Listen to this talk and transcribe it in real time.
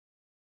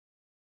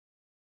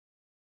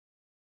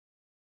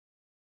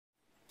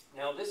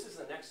Now this is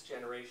the next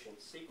generation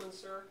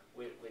sequencer,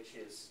 which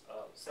is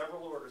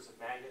several orders of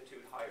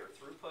magnitude higher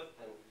throughput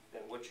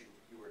than what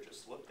you were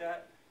just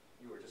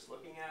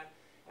looking at.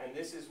 And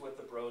this is what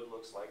the Broad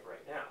looks like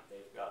right now.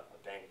 They've got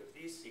a bank of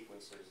these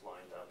sequencers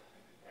lined up,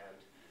 and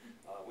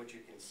what you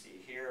can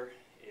see here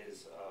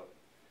is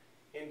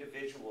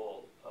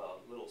individual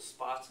little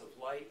spots of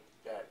light,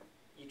 that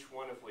each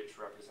one of which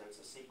represents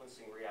a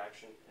sequencing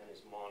reaction and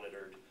is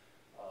monitored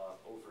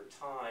over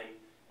time.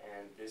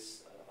 And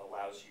this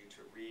allows you to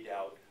read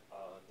out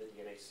the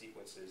DNA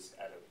sequences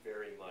at a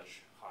very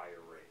much higher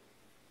rate.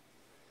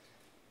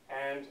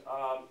 And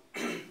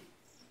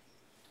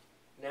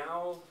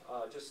now,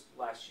 just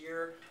last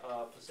year,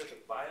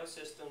 Pacific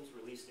Biosystems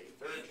released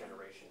a third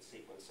generation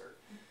sequencer.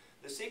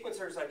 The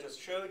sequencers I just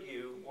showed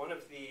you, one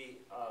of the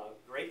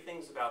great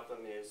things about them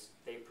is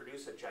they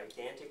produce a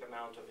gigantic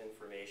amount of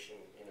information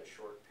in a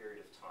short period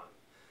of time.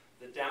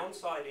 The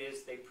downside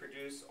is they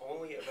produce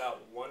only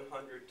about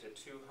 100 to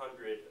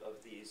 200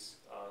 of these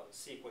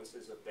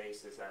sequences of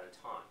bases at a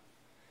time.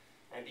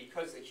 And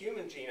because the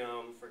human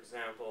genome, for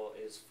example,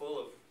 is full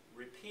of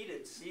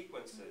repeated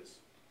sequences,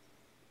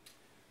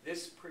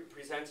 this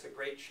presents a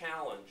great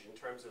challenge in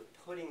terms of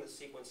putting the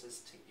sequences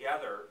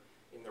together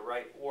in the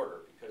right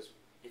order, because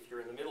if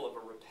you're in the middle of a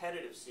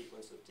repetitive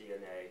sequence of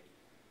DNA,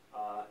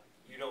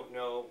 you don't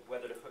know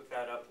whether to hook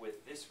that up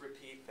with this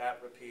repeat,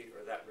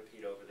 or that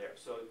repeat over there.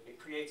 So it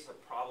creates a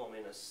problem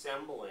in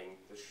assembling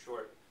the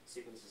short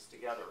sequences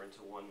together into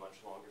one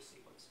much longer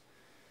sequence.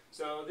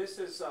 So this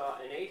is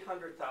an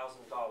 $800,000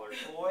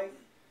 toy,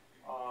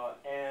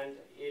 and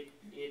it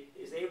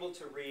is able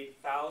to read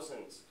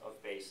thousands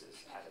of bases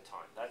at a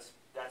time. That's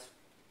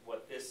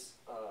what this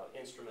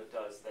instrument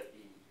does that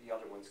the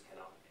other ones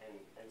cannot.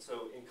 And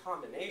so in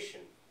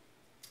combination,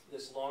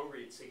 this long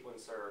read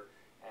sequencer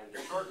and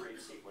the short read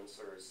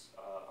sequencers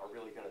are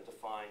really going to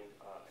define,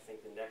 I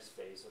think, the next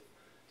phase of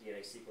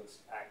DNA sequence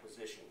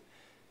acquisition.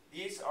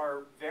 This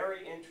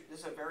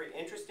is a very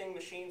interesting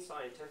machine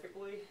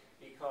scientifically,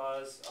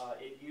 because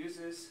it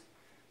uses,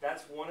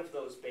 that's one of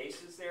those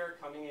bases there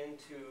coming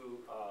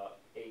into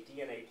a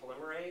DNA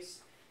polymerase,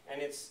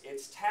 and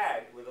it's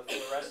tagged with a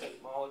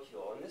fluorescent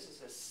molecule. And this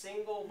is a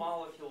single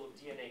molecule of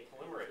DNA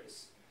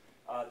polymerase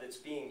that's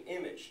being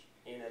imaged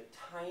in a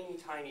tiny,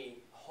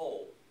 tiny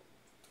hole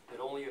that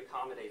only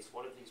accommodates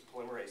one of these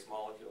polymerase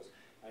molecules.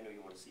 I know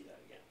you want to see that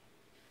again.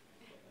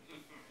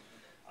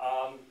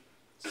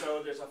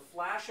 So there's a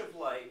flash of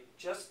light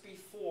just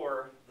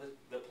before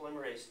the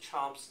polymerase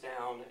chomps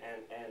down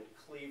and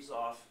cleaves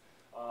off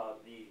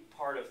the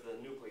part of the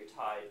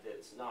nucleotide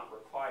that's not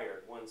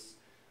required once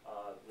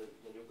the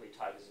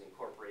nucleotide is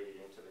incorporated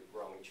into the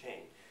growing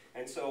chain.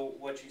 And so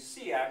what you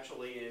see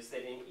actually is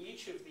that in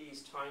each of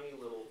these tiny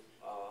little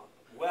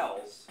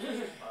wells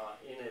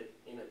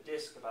in a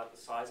disc about the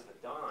size of a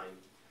dime,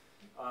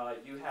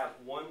 you have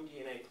one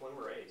DNA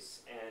polymerase,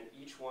 and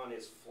each one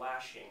is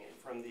flashing. And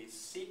from the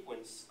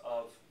sequence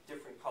of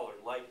different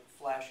colored light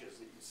flashes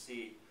that you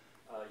see,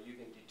 you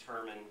can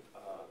determine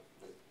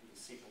the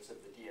sequence of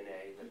the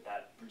DNA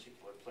that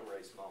particular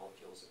polymerase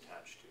molecule is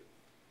attached to.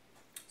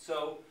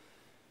 So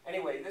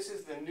anyway, this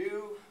is the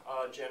new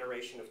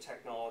generation of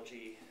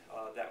technology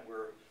that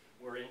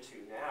we're into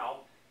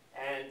now.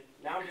 And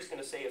now I'm just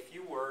going to say a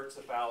few words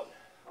about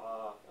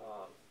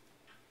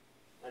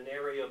an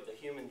area of the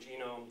human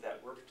genome that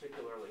we're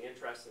particularly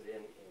interested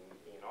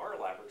in our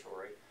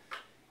laboratory.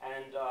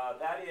 And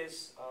that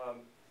is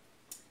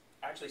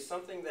actually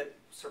something that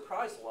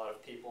surprised a lot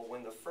of people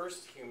when the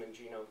first human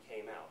genome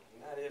came out.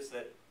 And that is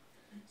that,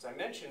 as I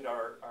mentioned,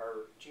 our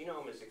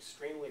genome is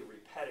extremely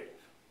repetitive.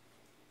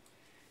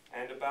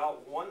 And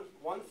about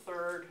one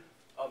third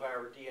of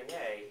our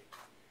DNA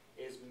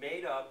is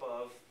made up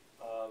of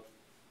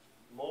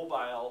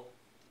mobile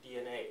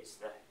DNAs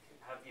that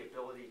have the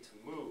ability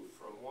to move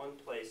from one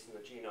place in the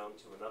genome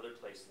to another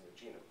place in the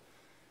genome,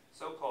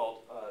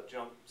 so-called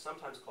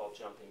sometimes called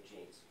jumping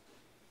genes.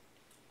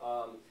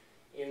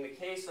 In the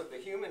case of the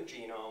human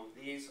genome,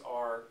 these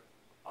are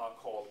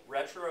called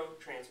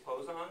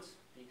retrotransposons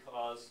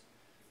because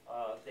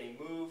they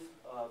move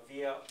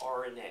via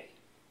RNA.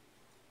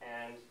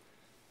 And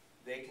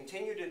they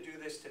continue to do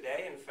this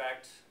today. In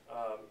fact,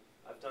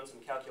 I've done some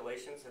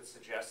calculations that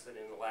suggest that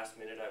in the last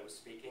minute I was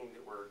speaking,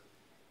 there were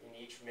in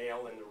each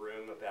male in the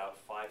room about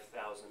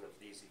 5,000 of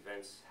these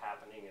events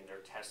happening in their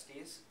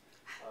testes.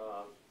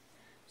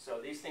 So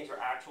these things are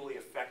actually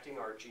affecting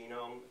our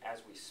genome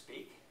as we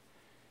speak.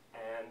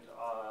 And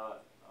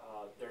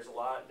there's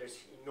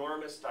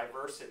enormous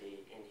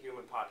diversity in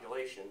human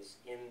populations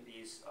in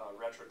these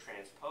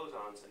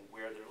retrotransposons and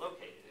where they're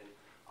located. And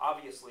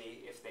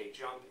obviously, if they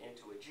jump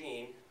into a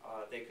gene,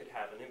 they could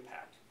have an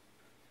impact.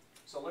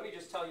 So let me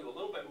just tell you a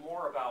little bit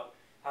more about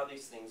how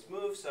these things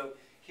move. So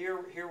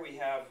here we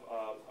have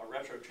a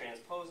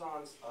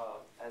retrotransposons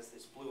as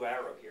this blue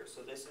arrow here.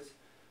 So this is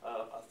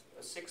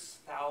a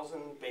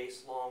 6,000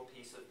 base long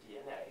piece of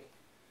DNA.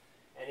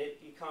 And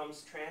it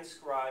becomes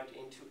transcribed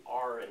into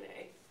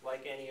RNA,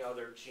 like any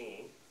other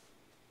gene.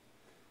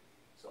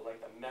 So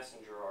like the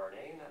messenger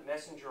RNA, and that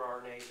messenger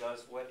RNA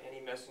does what any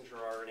messenger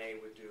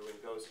RNA would do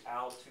and goes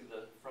out to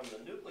from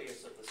the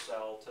nucleus of the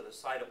cell to the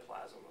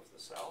cytoplasm of the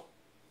cell.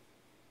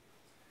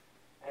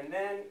 And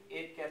then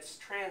it gets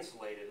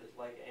translated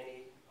like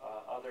any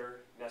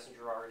other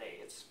messenger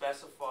RNA. It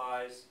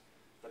specifies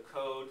the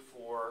code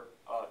for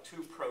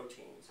two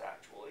proteins,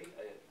 actually,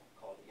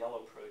 called a yellow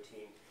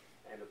protein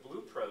and a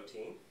blue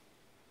protein.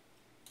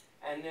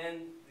 And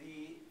then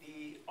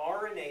the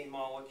RNA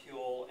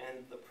molecule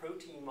and the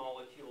protein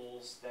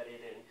molecules that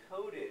it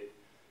encoded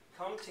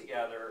come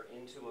together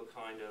into a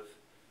kind of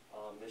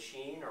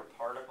machine or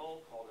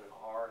particle called an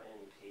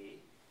RNP.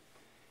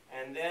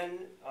 And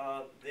then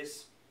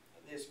this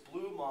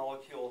blue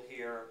molecule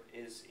here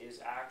is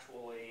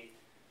actually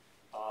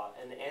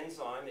an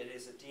enzyme. It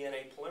is a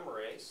DNA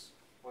polymerase,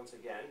 once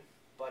again,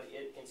 but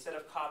instead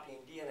of copying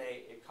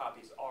DNA, it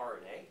copies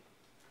RNA,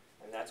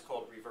 and that's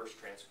called reverse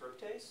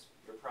transcriptase.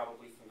 You're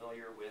probably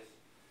familiar with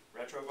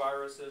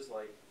retroviruses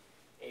like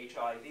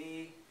HIV,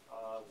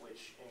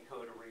 which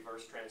encode a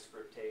reverse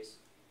transcriptase.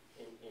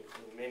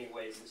 In many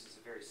ways, this is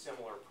a very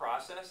similar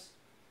process.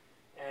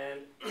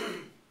 And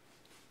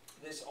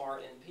this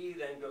RNP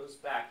then goes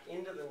back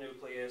into the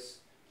nucleus,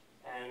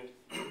 and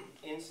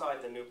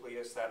inside the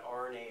nucleus, that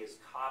RNA is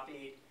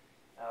copied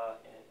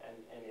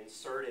and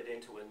inserted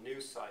into a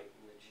new site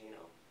in the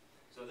genome.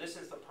 So this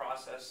is the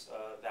process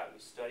that we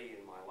study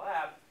in my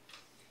lab.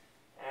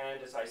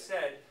 And as I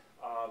said,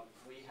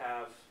 we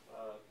have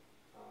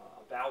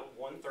about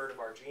 1/3 of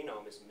our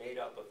genome is made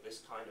up of this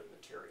kind of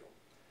material.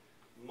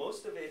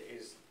 Most of it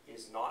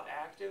is not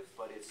active,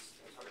 but it's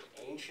sort of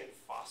ancient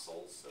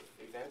fossils of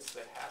events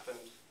that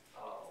happened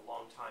a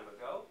long time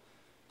ago.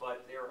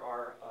 But there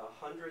are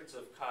hundreds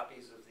of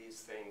copies of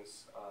these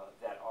things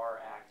that are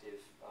active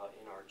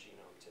in our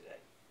genome today.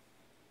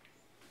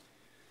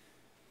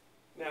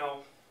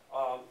 Now,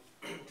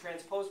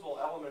 transposable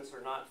elements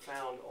are not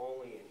found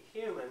only in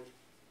human.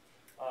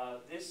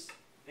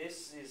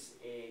 This is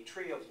a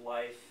tree of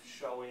life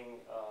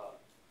showing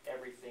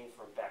everything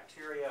from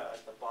bacteria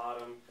at the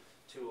bottom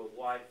to a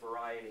wide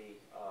variety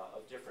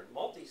of different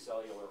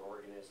multicellular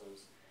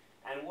organisms.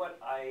 And what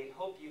I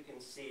hope you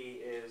can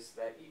see is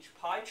that each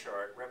pie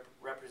chart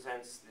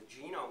represents the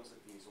genomes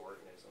of these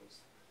organisms.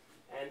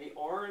 And the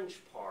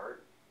orange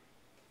part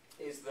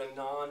is the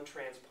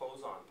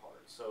non-transposon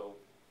part, so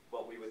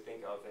what we would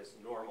think of as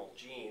normal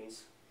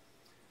genes.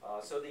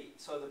 So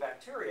the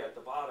bacteria at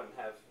the bottom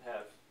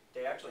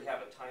they actually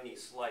have a tiny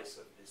slice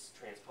of this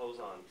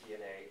transposon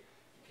DNA.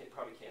 You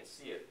probably can't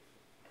see it,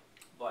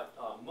 but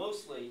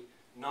mostly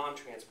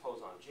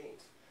non-transposon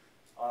genes.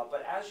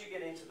 But as you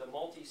get into the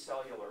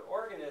multicellular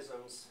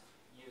organisms,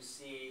 you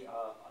see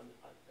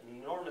an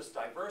enormous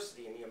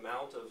diversity in the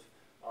amount of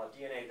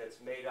DNA that's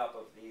made up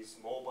of these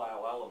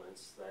mobile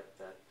elements that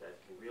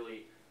can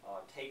really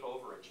take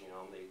over a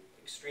genome. The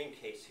extreme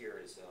case here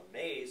is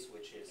maize,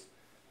 which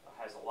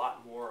has a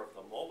lot more of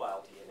the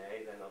mobile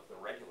DNA than of the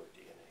regular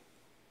DNA.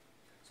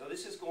 So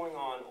this is going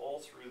on all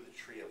through the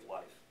tree of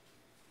life.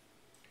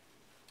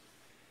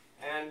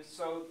 And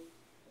so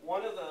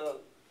one of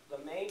the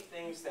main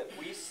things that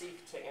we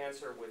seek to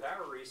answer with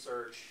our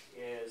research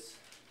is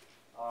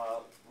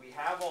we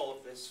have all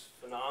of this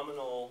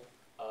phenomenal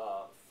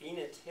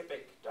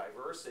phenotypic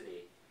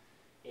diversity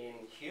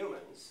in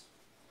humans,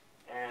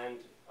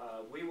 and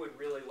we would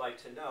really like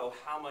to know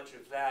how much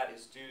of that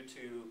is due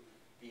to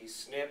the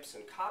SNPs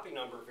and copy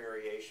number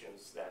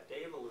variations that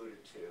Dave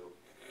alluded to,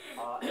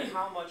 and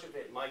how much of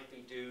it might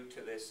be due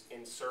to this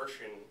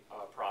insertion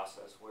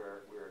process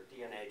where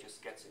DNA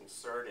just gets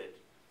inserted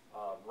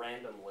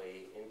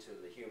randomly into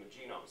the human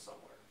genome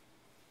somewhere.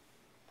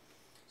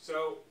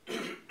 So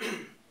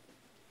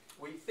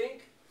we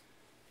think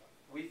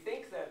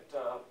that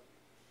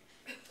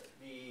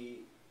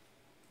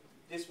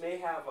this may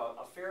have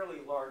a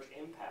fairly large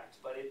impact,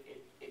 but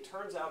it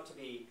turns out to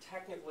be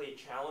technically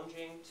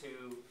challenging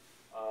to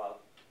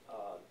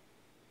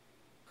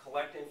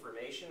collect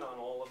information on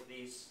all of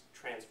these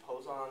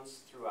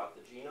transposons throughout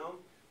the genome.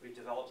 We've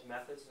developed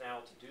methods now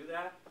to do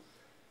that.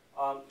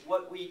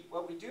 What we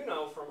do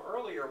know from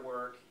earlier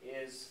work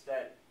is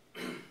that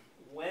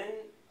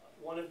when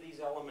one of these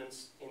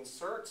elements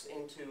inserts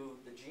into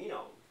the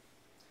genome,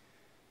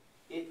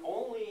 it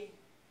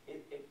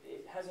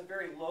has a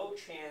very low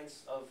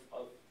chance of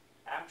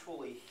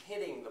actually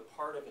hitting the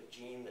part of a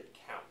gene that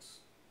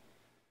counts.